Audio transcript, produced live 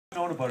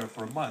out about it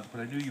for a month,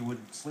 but I knew you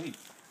wouldn't sleep.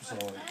 So,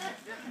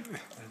 and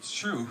it's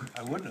true,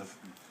 I wouldn't have.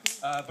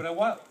 But I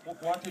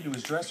walked into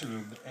his dressing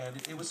room, and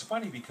it was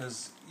funny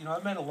because, you know,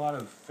 I've met a lot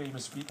of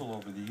famous people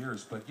over the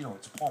years, but, you know,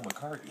 it's Paul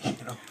McCartney,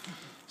 you know.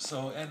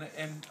 So,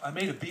 and I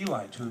made a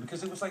beeline to him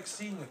because it was like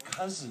seeing a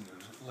cousin,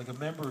 or like a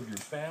member of your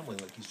family,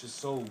 like he's just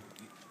so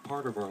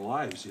part of our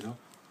lives, you know.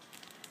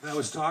 And I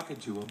was talking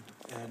to him,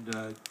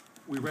 and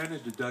we ran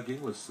into Doug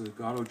Inglis, the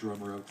Godot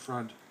drummer out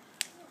front.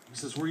 He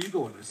says, "Where are you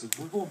going?" I said,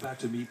 "We're going back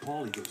to meet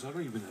Paul." He goes, "I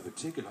don't even have a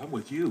ticket. I'm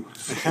with you."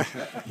 So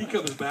he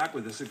comes back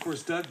with us. Of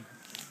course, Doug,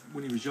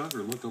 when he was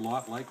younger, looked a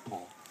lot like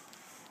Paul.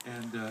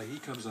 And he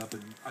comes up,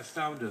 and I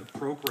found a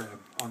program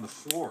on the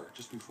floor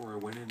just before I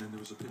went in, and there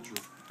was a picture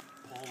of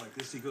Paul like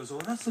this. He goes, "Oh,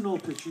 that's an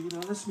old picture. You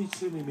know, that's me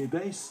tuning me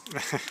bass." I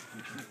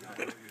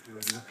know what you're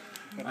doing, you know?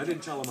 I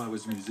didn't tell him I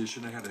was a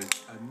musician. I had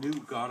a new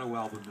Godot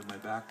album in my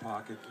back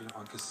pocket, you know,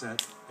 on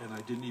cassette, and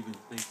I didn't even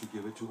think to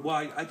give it to him.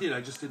 Well, I did. I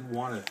just didn't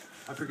want to.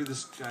 I figured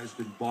this guy's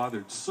been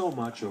bothered so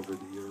much over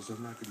the years.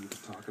 I'm not going to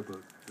even talk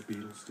about the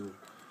Beatles to him.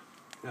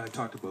 Yeah, I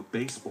talked about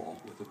baseball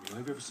with him. You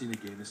know, I've ever seen a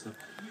game and stuff.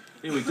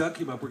 Anyway, Doug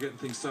came up. We're getting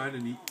things signed,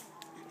 and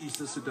he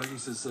says to Doug, he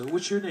says,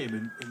 "What's your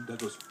name?" And Doug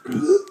goes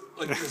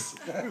like this,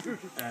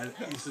 and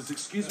he says,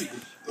 "Excuse me."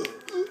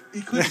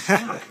 He couldn't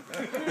talk.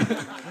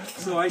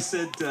 So I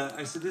said,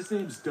 "His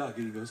name's Doug."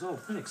 And he goes, "Oh,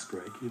 thanks,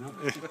 Greg." You know.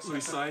 So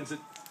he signs it.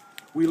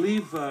 We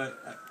leave.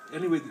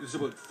 Anyway, there's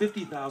about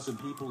 50,000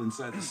 people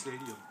inside the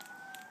stadium.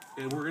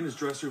 And we're in his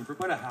dressing room for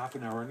about a half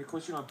an hour. And of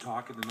course, you know, I'm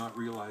talking and not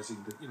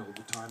realizing that, you know,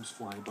 the time's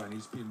flying by. And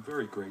he's being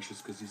very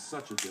gracious because he's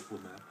such a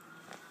diplomat.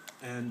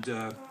 And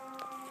you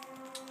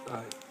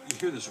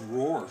hear this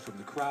roar from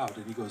the crowd.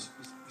 And he goes,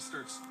 he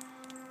starts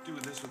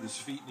doing this with his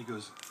feet. And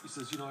he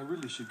says, "You know, I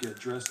really should get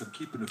dressed. I'm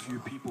keeping a few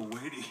people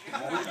waiting."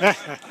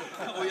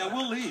 "Oh, yeah,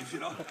 we'll leave, you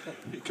know.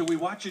 Can we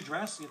watch you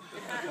dress?"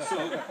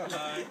 So,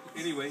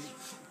 anyway,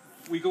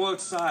 we go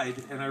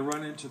outside, and I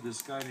run into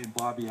this guy named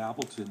Bobby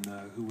Appleton,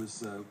 who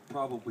was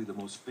probably the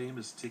most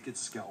famous ticket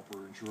scalper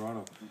in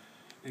Toronto.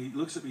 And he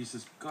looks at me, he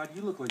says, "God,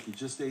 you look like you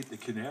just ate the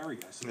canary."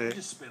 I said, "I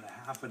just spent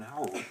a half an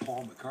hour with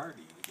Paul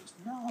McCartney." He goes,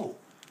 "No."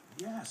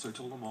 "Yeah." So I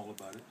told him all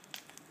about it.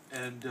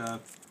 And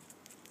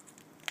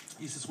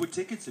he says, "What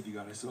tickets have you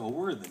got?" I said, "Oh,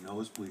 we're in the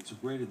nosebleeds,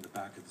 right in the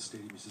back of the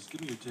stadium." He says,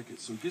 "Give me your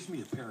tickets." So he gives me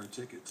a pair of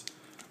tickets.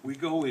 We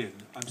go in.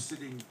 I'm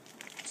sitting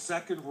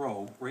second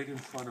row, right in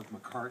front of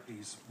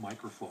McCartney's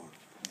microphone.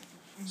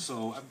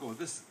 So I'm going,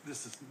 this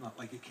is not,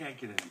 like, it can't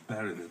get any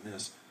better than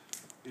this.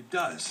 It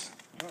does.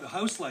 The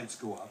house lights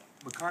go up.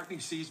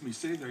 McCartney sees me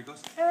sitting there. He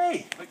goes,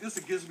 "Hey!" Like this,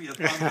 it gives me a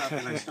thumbs up,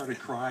 and I started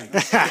crying.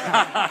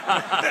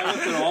 I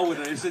looked at Alwyn,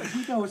 and I said,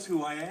 "He knows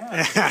who I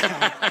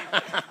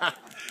am."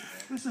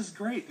 This is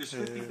great. There's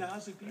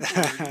 50,000 people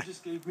there. You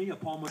just gave me a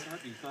Paul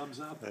McCartney thumbs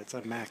up. That's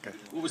a Macca.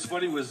 What was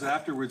funny was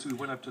afterwards we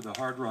went up to the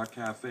Hard Rock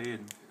Cafe,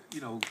 and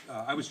you know,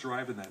 I was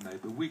driving that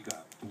night, but we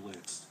got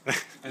blitzed.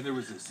 And there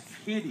was this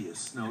hideous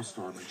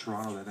snowstorm in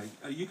Toronto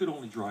that you could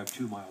only drive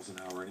 2 miles an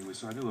hour anyway,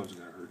 so I knew I wasn't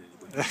going to hurt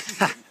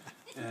anybody.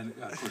 And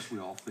of course we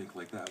all think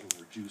like that when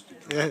we're juiced and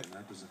drunk, and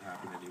that doesn't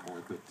happen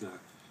anymore. But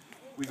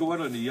we go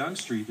out on the Yonge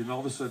Street, and all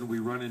of a sudden we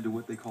run into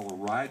what they call a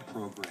RIDE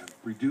program,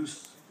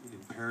 Reduce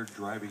Impaired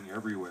Driving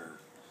Everywhere.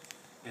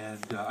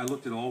 And I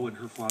looked at Alwyn,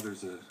 her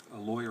father's a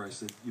lawyer. I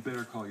said, "You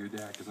better call your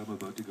dad because I'm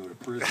about to go to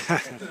prison."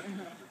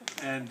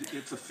 And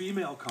it's a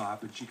female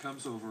cop, and she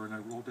comes over, and I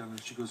roll down,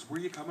 and she goes, "Where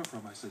are you coming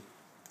from?" I said,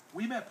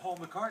 "We met Paul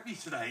McCartney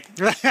tonight."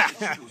 And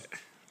she goes,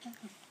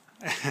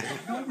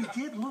 "No, we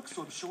did. Look,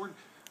 so I'm short."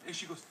 And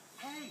she goes,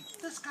 "Hey,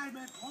 this guy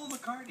met Paul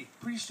McCartney."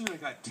 Pretty soon I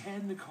got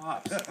 10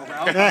 cops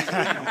around my window,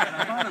 and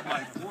I'm out of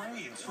my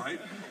brains,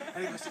 right?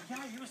 And I said,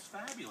 "Yeah, he was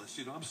fabulous.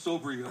 You know, I'm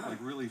sobering up like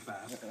really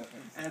fast."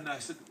 And I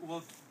said,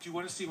 "Well, do you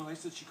want to see my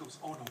license?" She goes,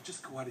 "Oh no,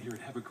 just go out of here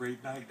and have a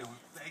great night." And I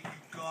went, "Thank you,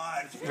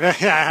 God."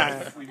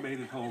 We made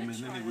it home,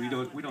 and then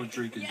we don't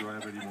drink and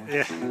drive anymore.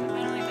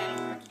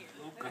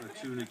 Oh, got a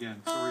tune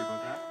again. Sorry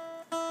about that.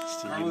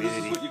 Carlo, this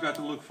is what you got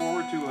to look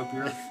forward to up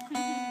here.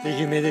 The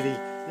humidity.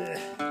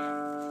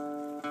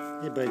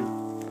 Hey, buddy.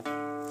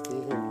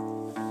 Stay here.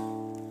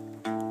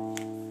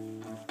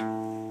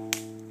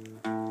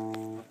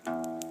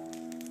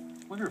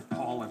 Wonder if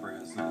Paul ever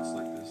has nights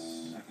like this.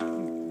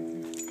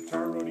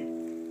 Guitar roadie.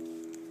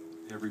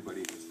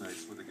 Everybody has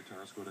nights where the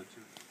guitars go to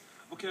too.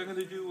 Okay, I'm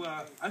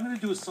gonna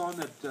do a song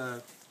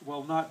that,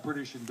 well, not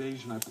British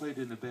Invasion. I played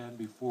in a band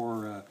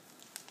before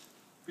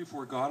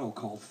Godot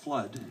called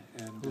Fludd,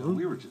 and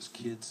we were just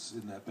kids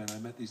in that band. I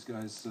met these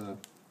guys. I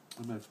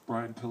met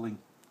Brian Pilling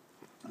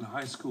in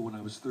high school when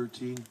I was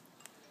 13,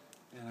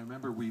 and I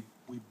remember we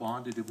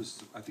bonded. It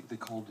was, I think they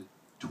called it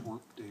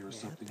Twerp Day or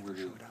something, where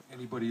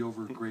anybody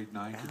over grade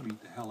 9 could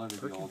beat the hell out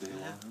of you all day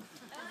long.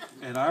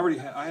 And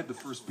I had the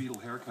first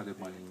Beatle haircut in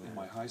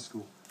my high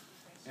school,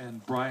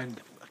 and Brian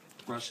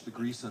brushed the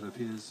grease out of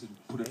his and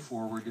put it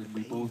forward, and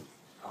we both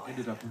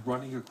ended up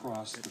running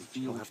across the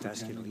field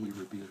pretending we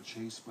were being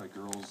chased by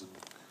girls,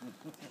 and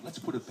let's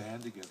put a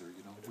band together,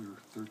 you know. We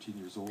were 13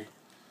 years old,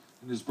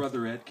 and his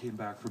brother Ed came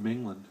back from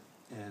England,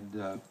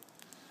 and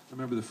I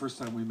remember the first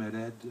time we met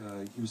Ed,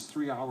 he was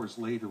 3 hours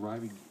late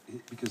arriving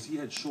because he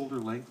had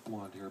shoulder-length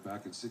blonde hair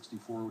back in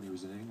 '64 when he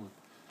was in England.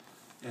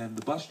 And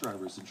the bus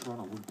drivers in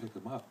Toronto wouldn't pick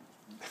him up.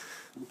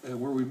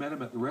 And where we met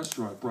him at the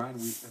restaurant, Brian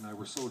and I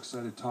were so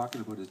excited talking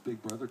about his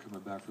big brother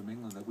coming back from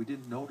England that we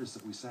didn't notice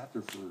that we sat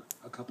there for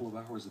a couple of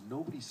hours and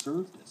nobody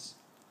served us.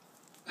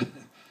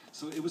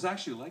 So it was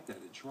actually like that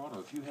in Toronto.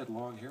 If you had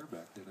long hair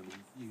back then, I mean,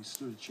 you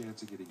stood a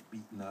chance of getting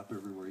beaten up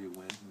everywhere you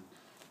went. And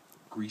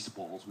grease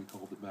balls, we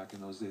called them back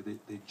in those days.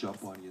 They'd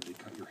jump on you and they'd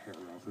cut your hair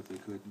off if they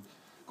could. And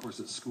of course,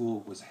 at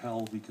school it was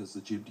hell because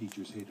the gym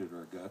teachers hated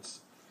our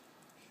guts.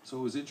 So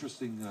it was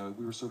interesting.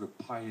 We were sort of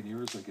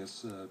pioneers, I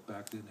guess,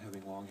 back then,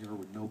 having long hair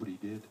when nobody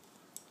did.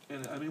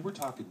 And I mean, we're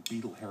talking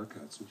Beatle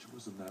haircuts, which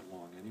wasn't that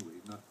long anyway,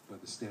 not by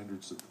the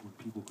standards of when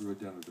people grew it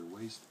down to their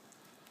waist.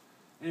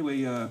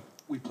 Anyway,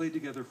 we played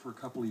together for a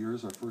couple of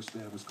years. Our first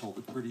band was called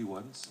The Pretty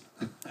Ones.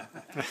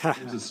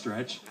 It was a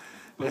stretch.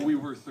 But we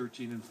were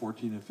 13 and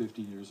 14 and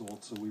 15 years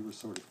old, so we were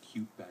sort of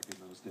cute back in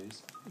those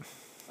days.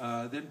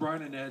 Then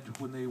Brian and Ed,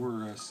 when they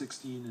were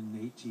 16 and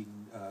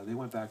 18, they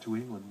went back to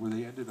England, where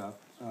they ended up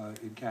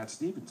in Cat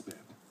Stevens' band.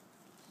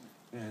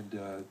 And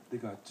they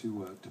got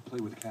to play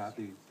with Cat.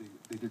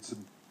 They did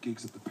some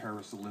gigs at the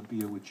Paris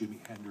Olympia with Jimi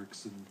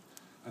Hendrix, and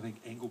I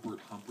think Engelbert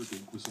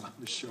Humperdinck was on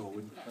the show,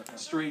 and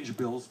Strange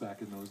Bills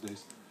back in those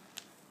days.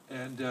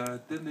 And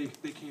then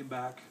they came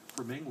back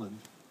from England,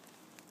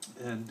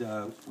 and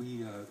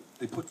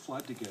they put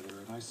Fludd together,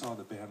 and I saw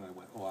the band, and I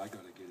went, oh, I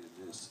got to get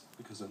in this,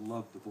 because I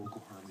love the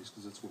vocal harmonies,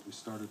 because that's what we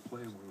started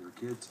playing when we were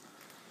kids.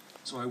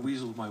 So I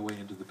weaseled my way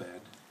into the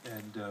band,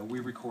 and we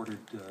recorded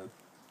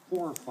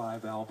 4 or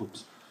 5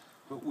 albums.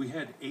 But we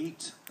had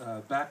 8,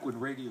 back when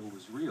radio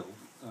was real,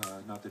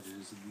 not that it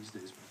is in these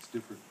days, but it's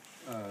different.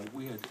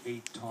 We had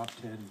 8 top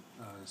 10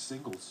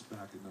 singles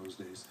back in those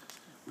days,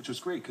 which was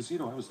great, because, you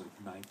know, I was like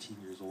 19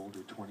 years old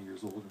or 20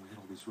 years old, and we had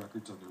all these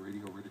records on the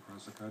radio right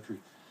across the country.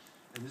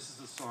 And this is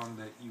a song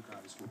that you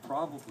guys will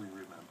probably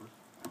remember.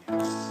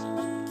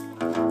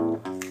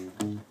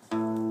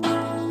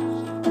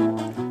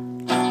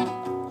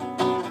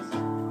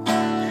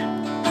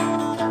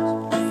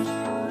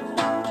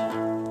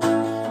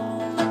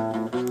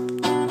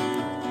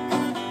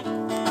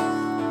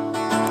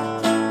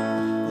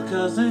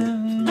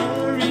 Cousin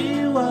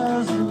Mary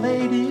was a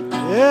lady,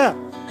 Yeah.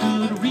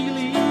 could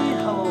really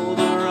hold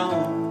her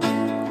own.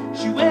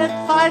 She went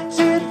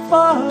fighting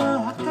for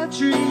her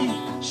country,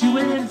 she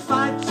went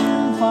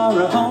fighting for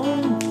her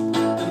home.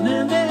 And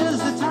then there's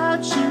the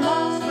time she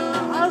lost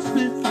her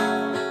husband,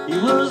 he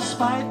was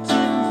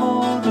fighting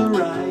for the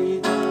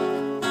right.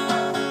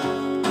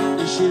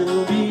 And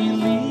she'll be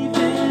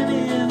leaving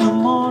in the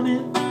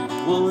morning,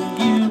 won't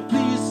you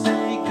please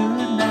say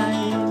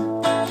goodnight?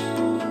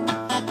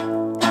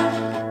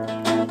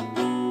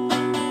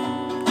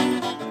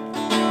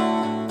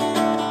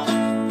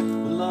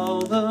 Well,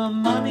 all the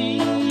money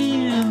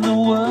in the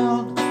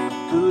world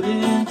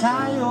couldn't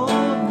tie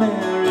old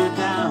Mary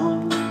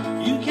down.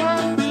 You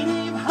can't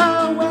believe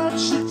her when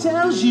she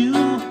tells you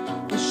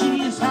that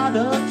she's had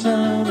a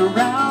turn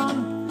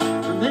around.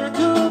 And there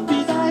could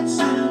be knights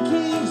and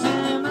kings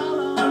and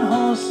all on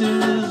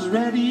horses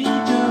ready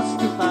just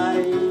to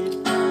fight.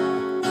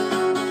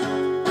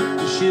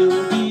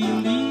 She'll be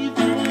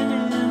leaving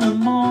in the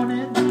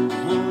morning,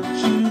 won't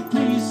you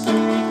please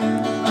say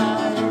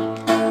goodbye?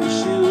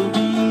 She'll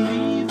be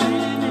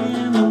leaving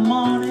in the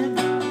morning,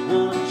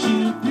 won't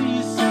you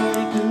please say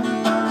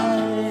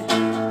goodbye?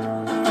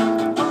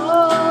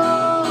 Oh,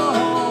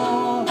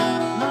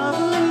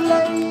 lovely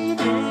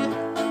lady.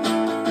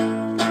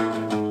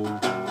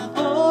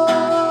 Oh,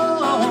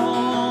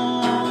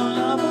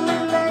 lovely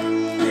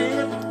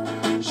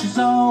lady. She's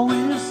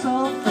always so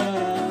fair.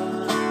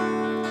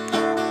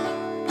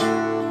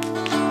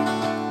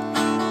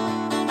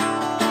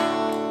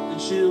 And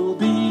she'll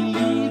be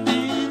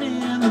leaving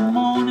in the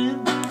morning,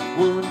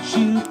 won't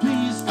you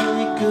please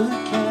take good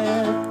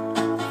care?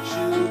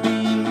 She'll be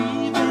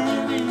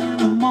leaving in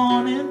the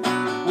morning,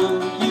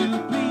 won't you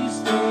please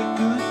take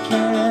good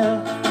care?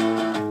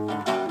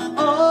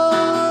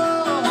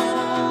 Oh,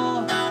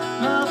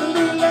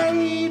 lovely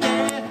lady.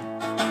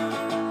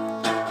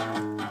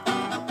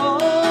 Oh,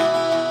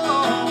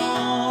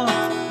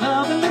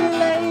 lovely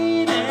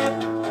lady.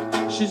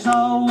 She's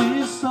always